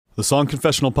The Song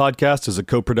Confessional Podcast is a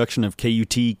co-production of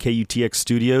KUT, KUTX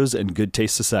Studios, and Good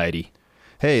Taste Society.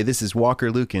 Hey, this is Walker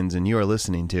Lukens, and you are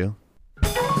listening to... Are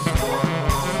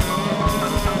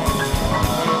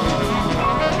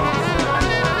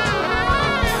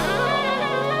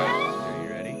you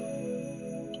ready?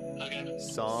 Okay.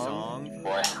 Song.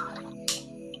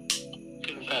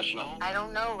 Confessional. I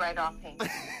don't know right offhand.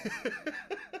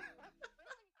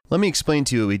 Let me explain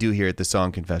to you what we do here at the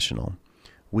Song Confessional.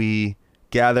 We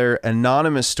gather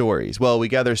anonymous stories. Well, we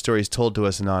gather stories told to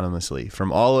us anonymously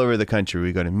from all over the country.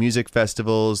 We go to music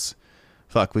festivals.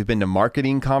 We've been to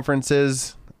marketing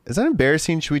conferences. Is that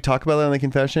embarrassing? Should we talk about that on the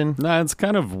confession? Nah, it's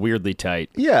kind of weirdly tight.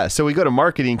 Yeah, so we go to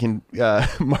marketing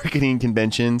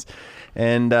conventions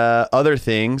and other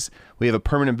things. We have a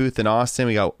permanent booth in Austin.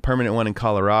 We got a permanent one in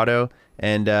Colorado.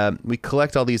 And we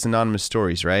collect all these anonymous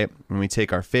stories, right? And we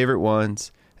take our favorite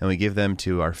ones and we give them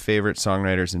to our favorite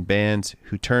songwriters and bands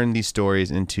who turn these stories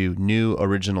into new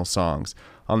original songs.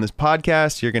 On this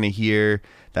podcast, you're going to hear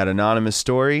that anonymous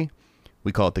story.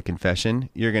 We call it the confession.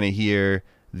 You're going to hear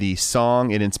the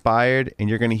song it inspired, and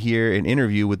you're going to hear an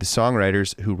interview with the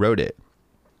songwriters who wrote it.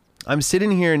 I'm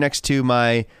sitting here next to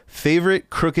my favorite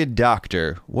crooked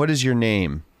doctor. What is your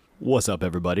name? What's up,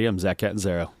 everybody? I'm Zach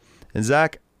Catanzaro. And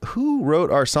Zach, who wrote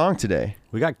our song today?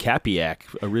 We got Capyac,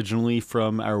 originally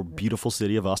from our beautiful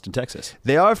city of Austin, Texas.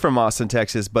 They are from Austin,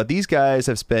 Texas, but these guys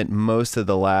have spent most of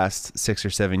the last 6 or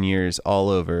 7 years all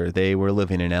over. They were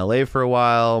living in LA for a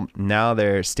while. Now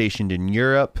they're stationed in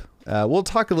Europe. We'll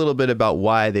talk a little bit about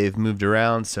why they've moved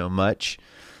around so much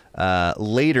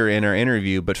later in our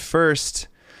interview. But first,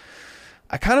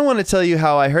 I kind of want to tell you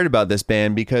how I heard about this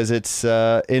band because it's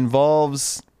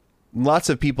involves lots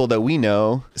of people that we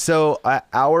know. So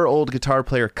our old guitar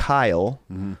player, Kyle,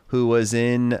 who was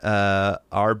in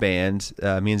our band,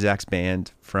 me and Zach's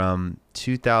band, from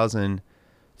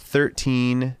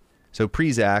 2013, so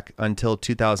pre-Zach, until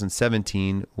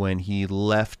 2017, when he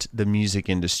left the music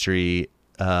industry.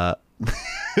 Okay,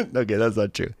 that's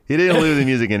not true. He didn't leave the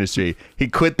music industry. He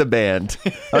quit the band.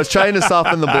 I was trying to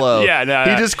soften the blow. Yeah, no,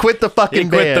 he just quit the fucking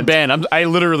band. He quit the band. I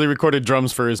literally recorded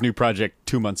drums for his new project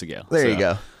 2 months ago. There you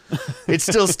go. It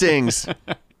still stings.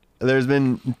 There's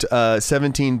been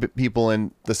 17 people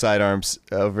in the sidearms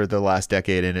over the last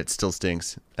decade, and it still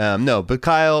stings. No, but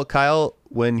Kyle,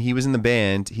 when he was in the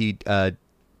band, he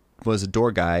was a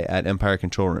door guy at Empire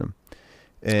Control Room.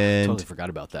 And Totally forgot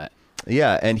about that.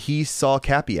 Yeah, and he saw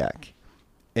Capyac.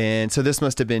 And so this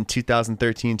must have been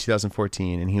 2013,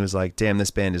 2014. And he was like, damn,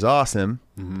 this band is awesome.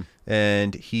 Mm-hmm.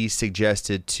 And he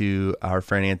suggested to our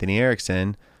friend Anthony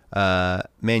Erickson,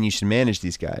 man, you should manage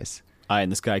these guys. And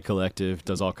this guy collective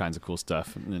does all kinds of cool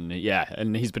stuff. And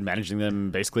and he's been managing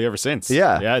them basically ever since.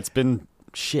 Yeah. Yeah, it's been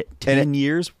 10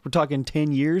 years. We're talking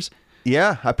 10 years.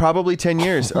 Yeah, probably 10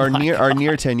 years or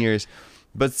near 10 years.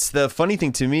 But the funny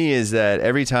thing to me is that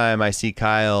every time I see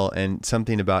Kyle and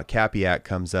something about Capyac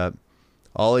comes up,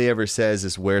 all he ever says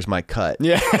is, "Where's my cut?"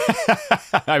 Yeah.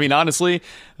 I mean, honestly,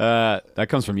 that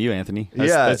comes from you, Anthony.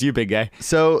 That's you, big guy.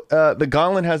 So the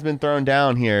gauntlet has been thrown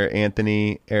down here,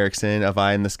 Anthony Erickson of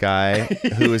Eye in the Sky,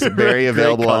 who is very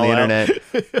available on the internet.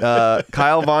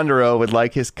 Kyle Vondero would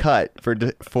like his cut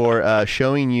for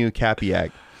showing you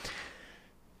Capyac.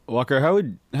 Walker, how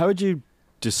would you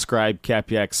describe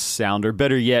Capyac's sound, or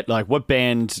better yet, like what's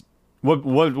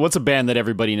a band that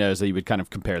everybody knows that you would kind of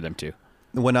compare them to?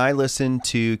 When I listen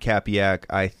to Capyac,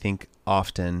 I think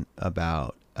often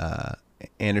about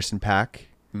Anderson .Paak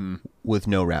with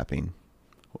no rapping.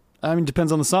 I mean,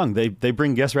 depends on the song. They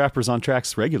bring guest rappers on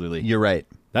tracks regularly. You're right.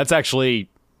 That's actually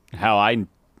how I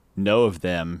know of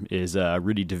them, is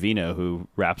Rudy Divino, who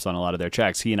raps on a lot of their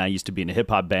tracks. He and I used to be in a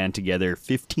hip-hop band together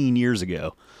 15 years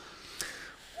ago.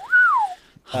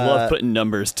 I love putting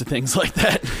numbers to things like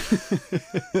that.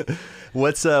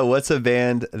 What's a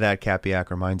band that Capyac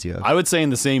reminds you of? I would say in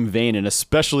the same vein, and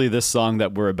especially this song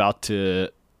that we're about to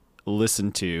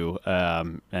listen to,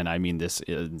 and I mean this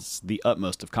is the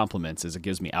utmost of compliments, is it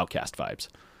gives me Outkast vibes.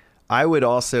 I would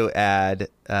also add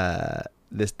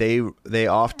this. They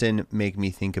often make me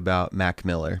think about Mac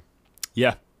Miller.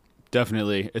 Yeah,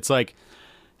 definitely. It's like,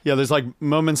 yeah, there's like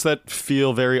moments that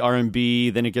feel very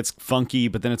R&B, then it gets funky,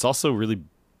 but then it's also really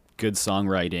good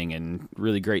songwriting and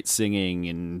really great singing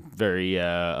and very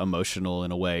emotional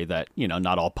in a way that,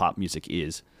 not all pop music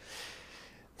is.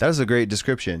 That was a great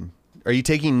description. Are you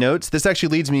taking notes? This actually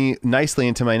leads me nicely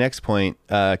into my next point.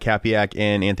 Capyac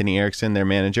and Anthony Erickson, their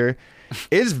manager.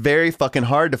 It is very fucking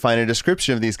hard to find a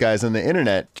description of these guys on the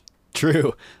internet.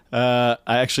 True. I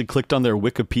actually clicked on their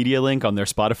Wikipedia link on their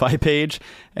Spotify page,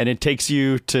 and it takes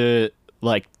you to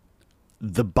like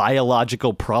The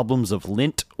Biological Problems of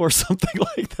Lint or something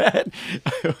like that.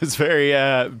 It was very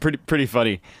pretty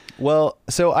funny. Well,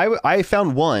 so I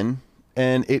found one,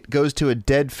 and it goes to a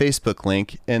dead Facebook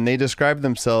link, and they describe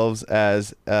themselves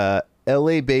as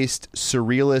LA-based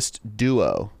surrealist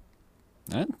duo.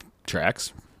 That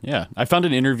tracks. Yeah. I found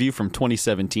an interview from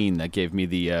 2017 that gave me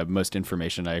the most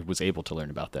information I was able to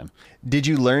learn about them. Did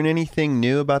you learn anything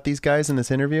new about these guys in this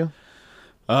interview?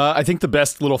 I think the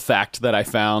best little fact that I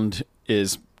found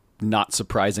is not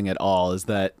surprising at all, is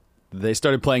that they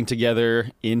started playing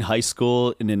together in high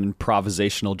school in an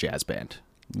improvisational jazz band.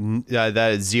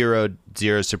 That is zero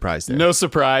surprise there. No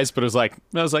surprise, but I was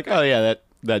like, oh yeah,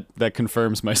 that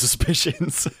confirms my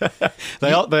suspicions.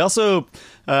 They also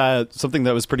something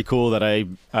that was pretty cool that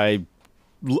I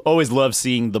always love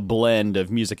seeing the blend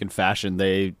of music and fashion.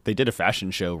 They did a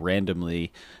fashion show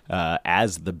randomly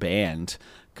as the band,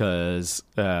 because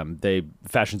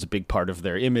fashion's a big part of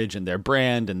their image and their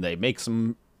brand, and they make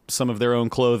some of their own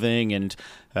clothing. And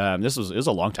it was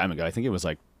a long time ago. I think it was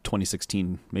like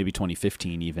 2016, maybe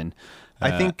 2015 even.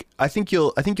 I think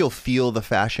you'll feel the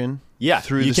fashion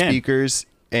through the speakers,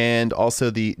 and also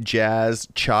the jazz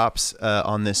chops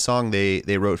on this song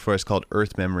they wrote for us called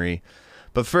EarthMemory.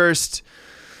 But first,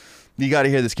 you got to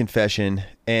hear this confession,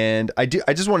 and I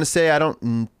just want to say I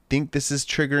don't think this is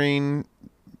triggering.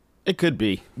 It could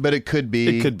be. But it could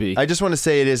be. It could be. I just want to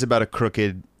say it is about a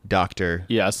crooked doctor.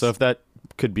 Yeah, so if that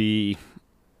could be,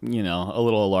 a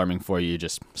little alarming for you,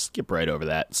 just skip right over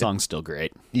that. Song's still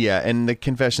great. Yeah, and the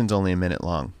confession's only a minute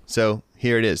long. So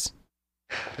here it is.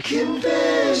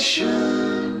 Confession.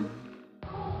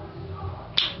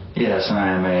 Yes, I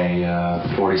am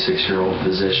a 46-year-old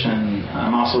physician.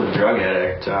 I'm also a drug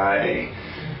addict. I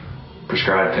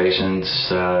prescribe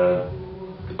patients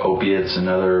opiates and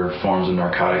other forms of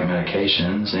narcotic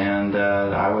medications, and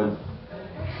I would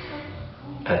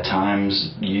at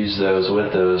times use those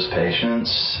with those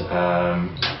patients.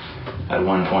 At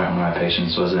one point when my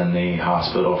patient was in the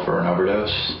hospital for an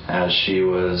overdose, as she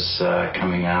was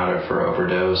coming out of her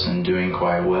overdose and doing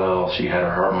quite well, she had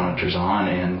her heart monitors on,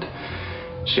 and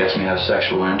she asked me to have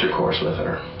sexual intercourse with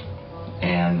her.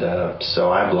 And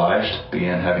so I obliged,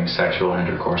 began having sexual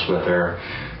intercourse with her.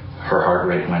 Her heart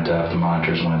rate went up, the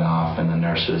monitors went off, and the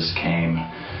nurses came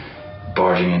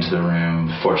barging into the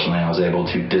room. Fortunately, I was able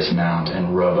to dismount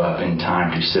and rub up in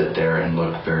time to sit there and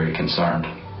look very concerned.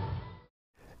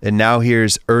 And now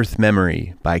here's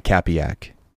EarthMemory by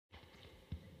Capyac.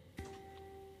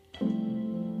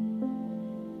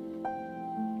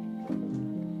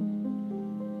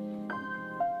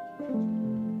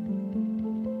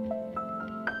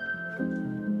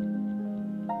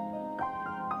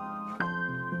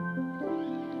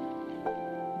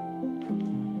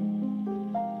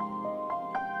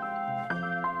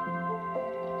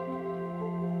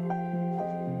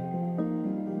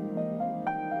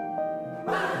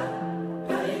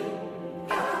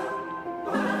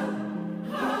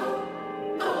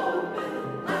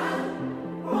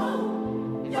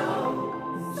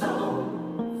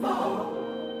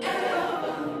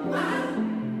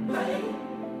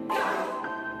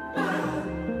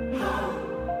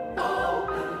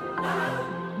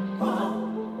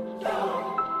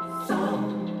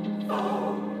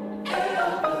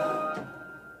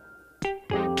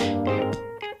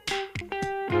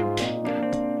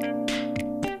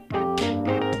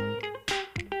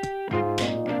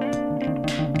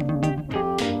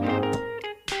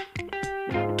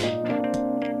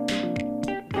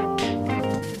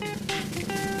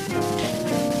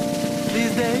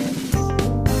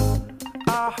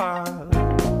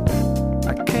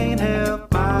 I can't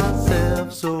help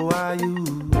myself, so I use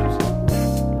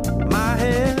my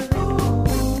head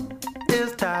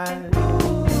is tight,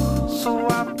 so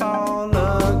I fall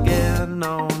again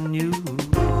on you.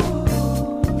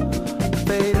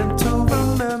 Fade into the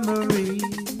memory,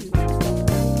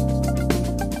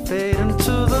 fade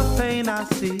into the pain I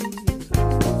see.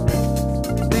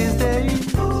 These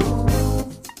days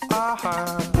are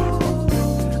hard.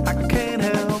 I can't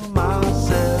help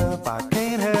myself, I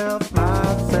can't help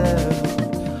myself.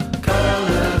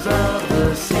 Colors of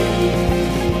the sea,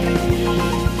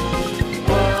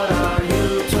 what are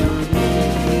you to me?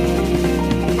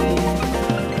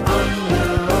 Under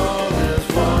all this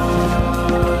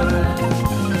wine,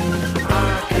 I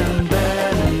can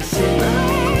barely see.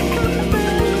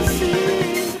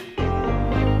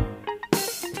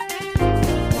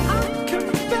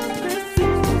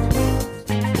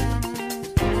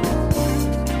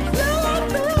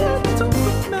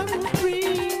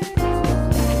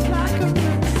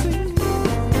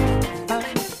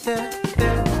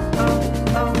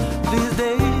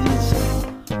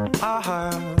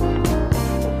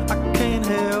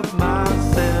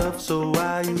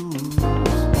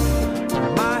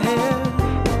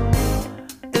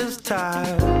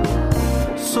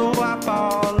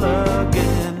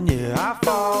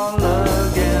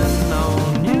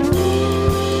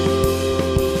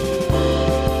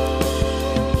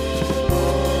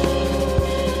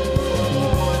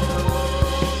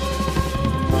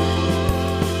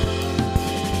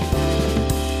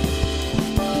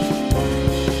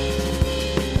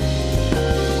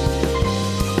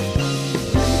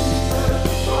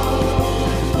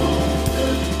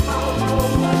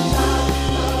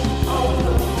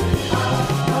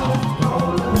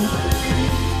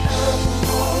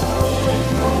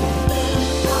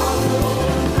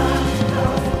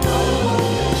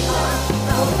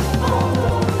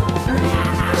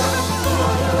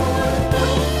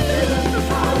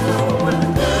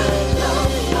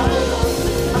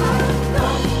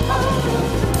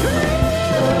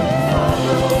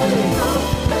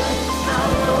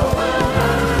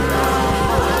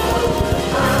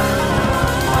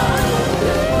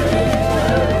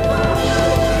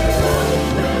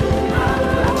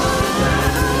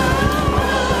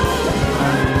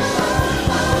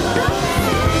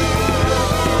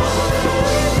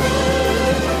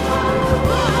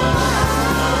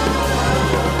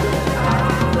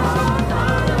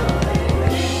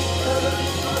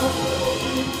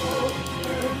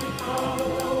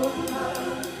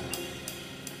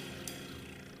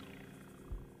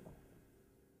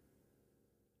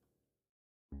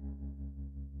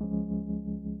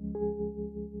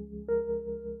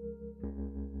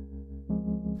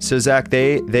 So Zach,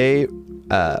 they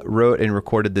wrote and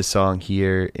recorded this song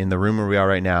here in the room where we are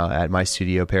right now at my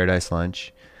studio, Paradise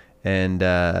Lunch. And,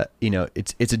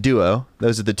 it's a duo.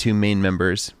 Those are the two main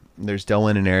members. There's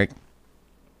Delwyn and Eric.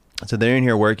 So they're in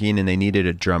here working and they needed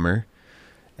a drummer.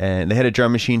 And they had a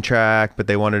drum machine track, but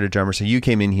they wanted a drummer. So you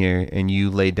came in here and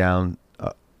you laid down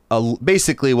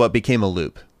basically what became a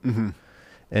loop. Mm-hmm.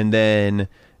 And then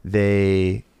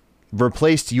they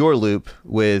replaced your loop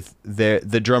with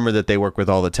the drummer that they work with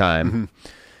all the time.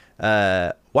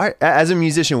 Mm-hmm. Why, as a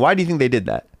musician, why do you think they did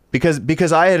that?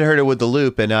 Because I had heard it with the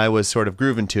loop and I was sort of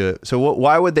grooving to it. So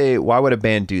why would a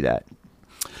band do that?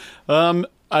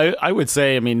 I would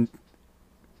say,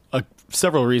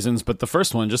 several reasons, but the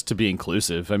first one, just to be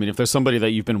inclusive. I mean, if there's somebody that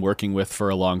you've been working with for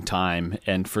a long time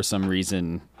and for some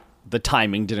reason the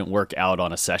timing didn't work out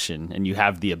on a session and you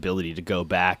have the ability to go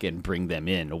back and bring them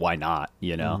in, why not?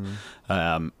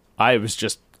 I was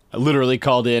just literally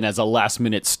called in as a last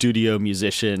minute studio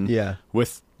musician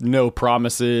with no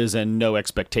promises and no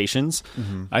expectations.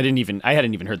 Mm-hmm. I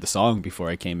hadn't even heard the song before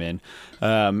I came in.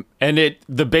 And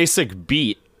the basic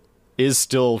beat is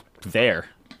still there.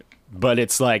 But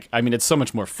it's like, it's so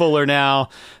much more fuller now.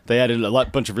 They added a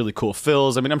bunch of really cool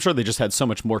fills. I'm sure they just had so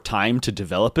much more time to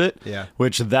develop it,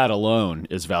 which that alone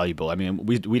is valuable.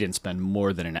 We didn't spend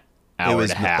more than an hour and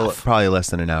a half. Probably less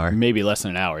than an hour. Maybe less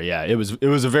than an hour, yeah. It was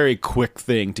a very quick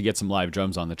thing to get some live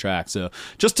drums on the track. So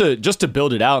just to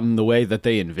build it out in the way that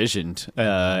they envisioned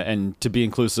and to be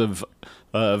inclusive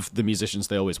of the musicians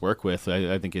they always work with,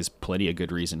 I think is plenty of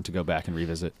good reason to go back and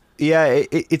revisit. Yeah,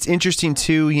 it's interesting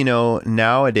too.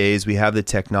 Nowadays we have the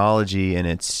technology and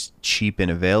it's cheap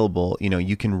and available.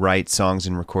 You can write songs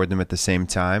and record them at the same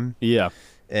time. Yeah,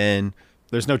 and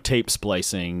there's no tape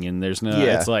splicing, and there's no.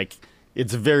 Yeah. It's like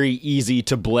it's very easy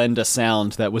to blend a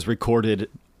sound that was recorded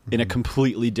in a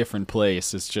completely different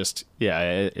place. It's just,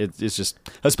 it's just,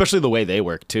 especially the way they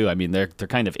work too. They're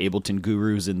kind of Ableton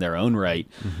gurus in their own right.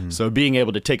 Mm-hmm. So being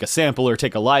able to take a sample or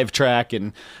take a live track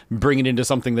and bring it into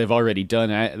something they've already done,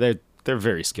 they're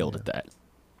very skilled at that.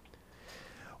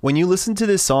 When you listen to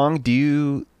this song, do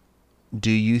you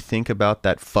think about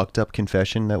that fucked up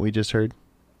confession that we just heard?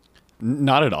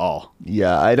 Not at all.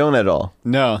 Yeah, I don't at all.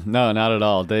 No, not at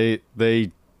all.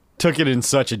 They took it in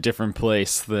such a different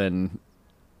place than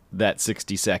that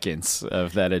 60 seconds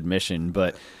of that admission,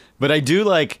 but I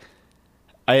do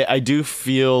I do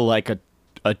feel like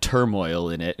a turmoil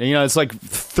in it. It's like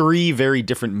three very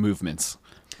different movements.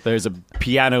 There's a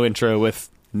piano intro with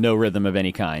no rhythm of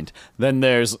any kind. Then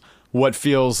there's what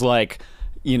feels like,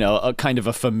 a kind of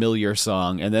a familiar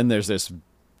song, and then there's this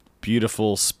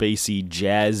beautiful, spacey,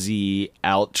 jazzy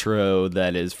outro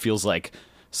that feels like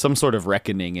some sort of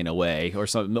reckoning in a way, or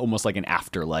something almost like an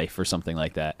afterlife or something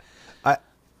like that.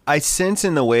 I sense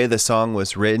in the way the song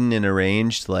was written and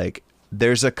arranged, like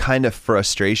there's a kind of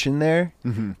frustration there,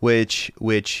 mm-hmm. which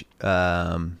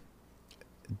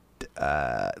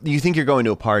you think you're going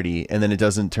to a party and then it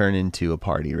doesn't turn into a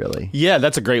party, really. Yeah,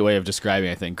 that's a great way of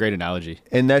describing, I think. Great analogy.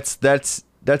 And that's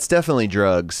definitely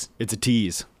drugs. It's a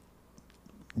tease.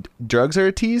 Drugs are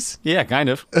a tease? Yeah, kind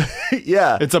of.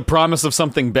 Yeah. It's a promise of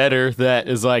something better that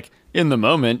is like, in the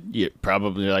moment, you're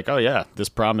probably like, oh yeah, this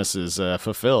promise is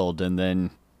fulfilled. And then,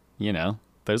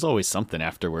 there's always something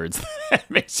afterwards that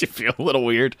makes you feel a little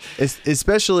weird.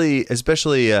 Especially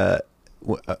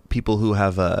people who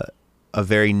have a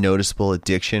very noticeable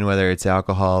addiction, whether it's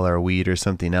alcohol or weed or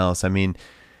something else. I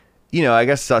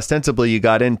guess ostensibly you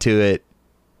got into it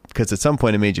because at some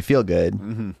point it made you feel good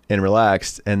mm-hmm. and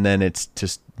relaxed, and then it's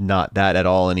just not that at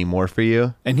all anymore for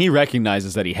you. And he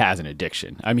recognizes that he has an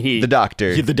addiction. The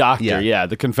doctor. Yeah.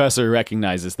 The confessor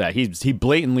recognizes that. He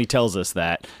blatantly tells us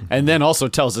that, mm-hmm. and then also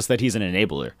tells us that he's an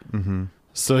enabler. Mm-hmm.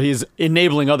 So he's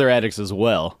enabling other addicts as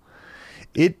well.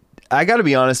 I got to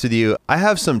be honest with you. I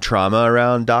have some trauma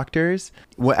around doctors.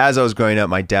 As I was growing up,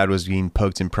 my dad was being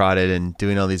poked and prodded and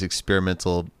doing all these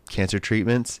experimental cancer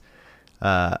treatments.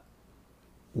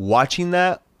 Watching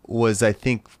that was, I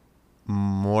think,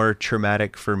 more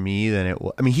traumatic for me than it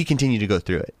was. He continued to go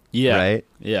through it. Yeah. Right?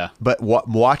 Yeah. But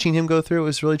watching him go through it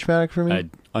was really traumatic for me. I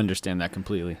understand that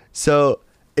completely. So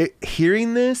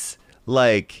hearing this,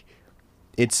 like,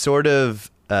 it's sort of,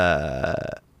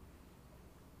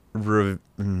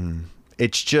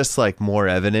 it's just like more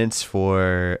evidence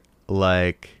for,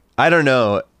 like, I don't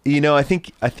know. I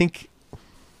think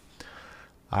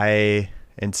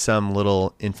in some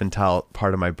little infantile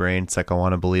part of my brain, it's like I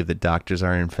want to believe that doctors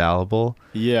are infallible.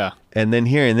 Yeah. And then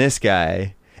hearing this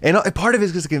guy, and part of it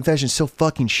is because the confession is so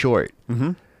fucking short.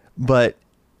 Mm-hmm. But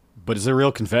But it's a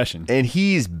real confession. And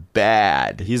he's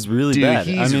bad. He's really Dude, bad.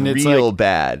 He's it's real like,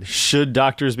 bad. should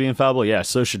doctors be infallible? Yeah,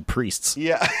 so should priests.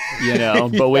 Yeah. You know,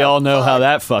 but we all know how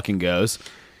that fucking goes.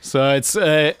 So it's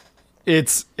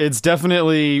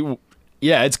definitely,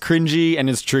 yeah, it's cringy and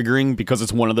it's triggering because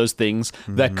it's one of those things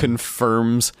that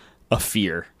confirms a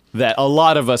fear that a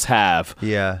lot of us have.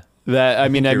 Yeah. That I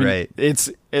mean, you're right.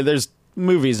 There's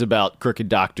movies about crooked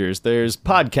doctors. There's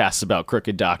podcasts about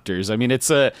crooked doctors. I mean, it's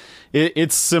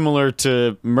similar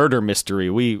to murder mystery.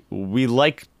 We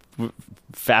like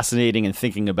fascinating and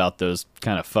thinking about those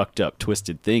kind of fucked up,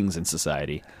 twisted things in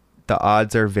society. The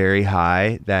odds are very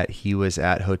high that he was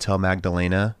at Hotel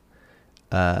Magdalena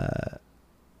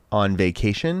on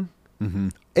vacation,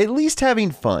 at least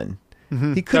having fun.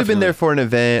 He could have been there for an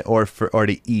event or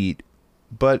to eat,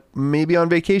 but maybe on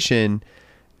vacation.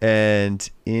 And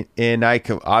I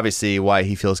could, obviously why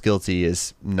he feels guilty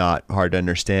is not hard to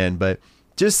understand, but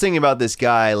just thinking about this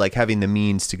guy like having the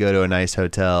means to go to a nice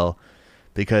hotel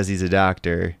because he's a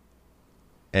doctor,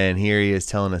 and here he is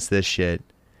telling us this shit.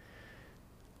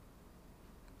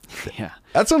 Yeah,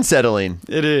 that's unsettling.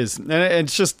 It is, and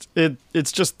it's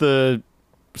just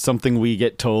something we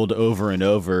get told over and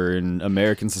over in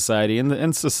American society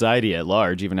and society at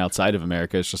large, even outside of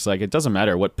America. It's just like, it doesn't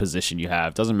matter what position you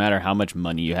have. It doesn't matter how much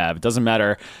money you have. It doesn't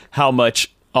matter how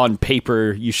much on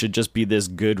paper you should just be this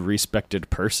good, respected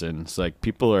person. It's like,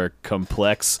 people are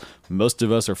complex. Most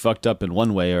of us are fucked up in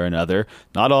one way or another.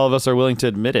 Not all of us are willing to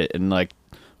admit it. And like,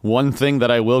 one thing that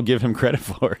I will give him credit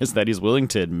for is that he's willing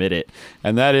to admit it.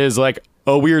 And that is like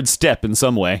a weird step in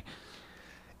some way.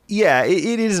 Yeah,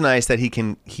 it is nice that he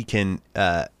can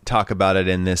talk about it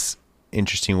in this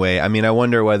interesting way. I mean, I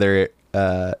wonder whether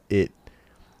it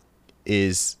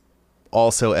is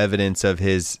also evidence of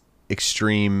his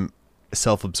extreme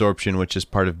self-absorption, which is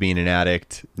part of being an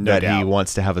addict, No that doubt. He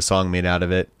wants to have a song made out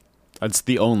of it. That's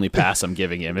the only pass I'm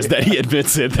giving him, is that he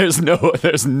admits it. There's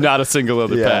not a single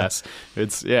other pass.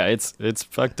 It's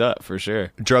fucked up for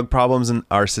sure. Drug problems in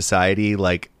our society,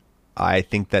 like, I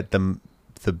think that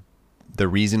the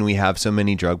reason we have so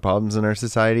many drug problems in our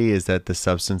society is that the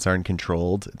substance aren't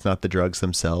controlled. It's not the drugs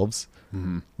themselves.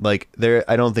 Like,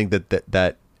 I don't think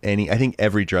that I think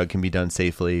every drug can be done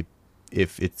safely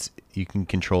if you can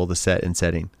control the set and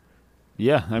setting.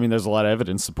 Yeah, I mean, there's a lot of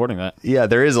evidence supporting that. Yeah,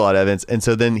 there is a lot of evidence. And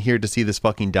so then here to see this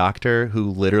fucking doctor who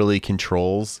literally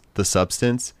controls the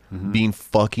substance being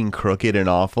fucking crooked and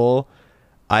awful,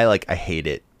 I hate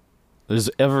it. There's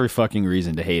every fucking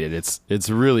reason to hate it. It's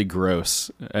really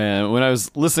gross. And when I was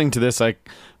listening to this, I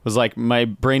was like, my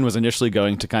brain was initially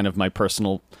going to kind of my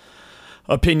personal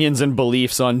opinions and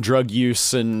beliefs on drug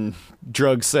use and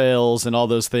drug sales and all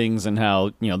those things, and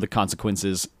how, you know, the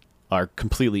consequences are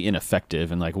completely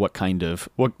ineffective, and like what kind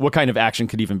of action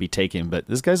could even be taken. But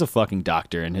this guy's a fucking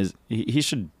doctor, and he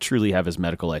should truly have his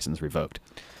medical license revoked.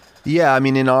 Yeah, I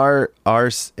mean, in our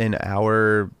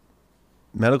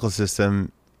medical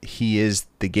system, he is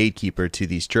the gatekeeper to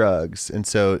these drugs, and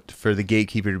so for the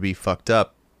gatekeeper to be fucked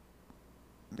up,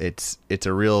 that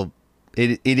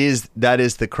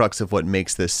is the crux of what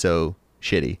makes this so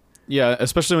shitty. Yeah,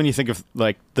 especially when you think of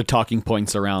like the talking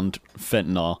points around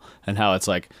fentanyl and how it's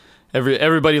like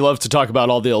everybody loves to talk about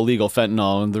all the illegal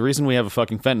fentanyl, and the reason we have a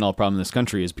fucking fentanyl problem in this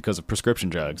country is because of prescription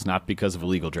drugs, not because of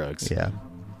illegal drugs.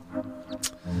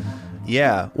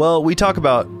 Yeah. Well, we talk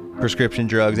about prescription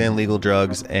drugs and legal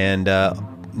drugs, and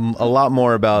a lot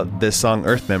more about this song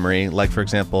EarthMemory, like, for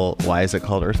example, why is it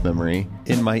called EarthMemory,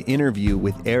 in my interview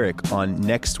with Eric on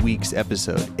next week's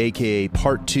episode, aka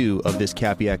part 2 of this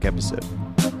Capyac episode.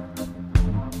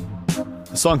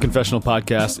 The Song Confessional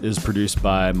Podcast is produced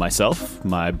by myself,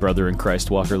 my brother in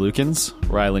Christ, Walker Lukens,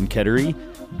 Rylan Kettery,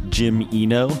 Jim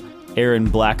Eno,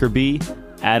 Aaron Blackerby,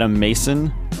 Adam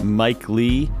Mason, Mike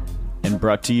Lee, and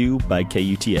brought to you by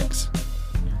KUTX.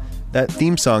 That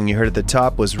theme song you heard at the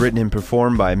top was written and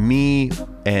performed by me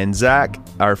and Zach,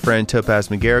 our friend Topaz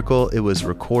McGarricle. It was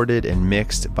recorded and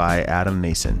mixed by Adam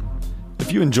Mason.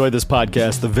 If you enjoy this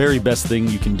podcast, the very best thing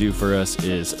you can do for us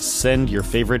is send your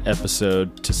favorite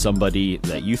episode to somebody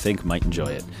that you think might enjoy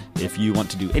it. If you want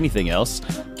to do anything else,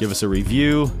 give us a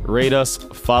review, rate us,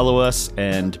 follow us,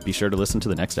 and be sure to listen to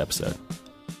the next episode.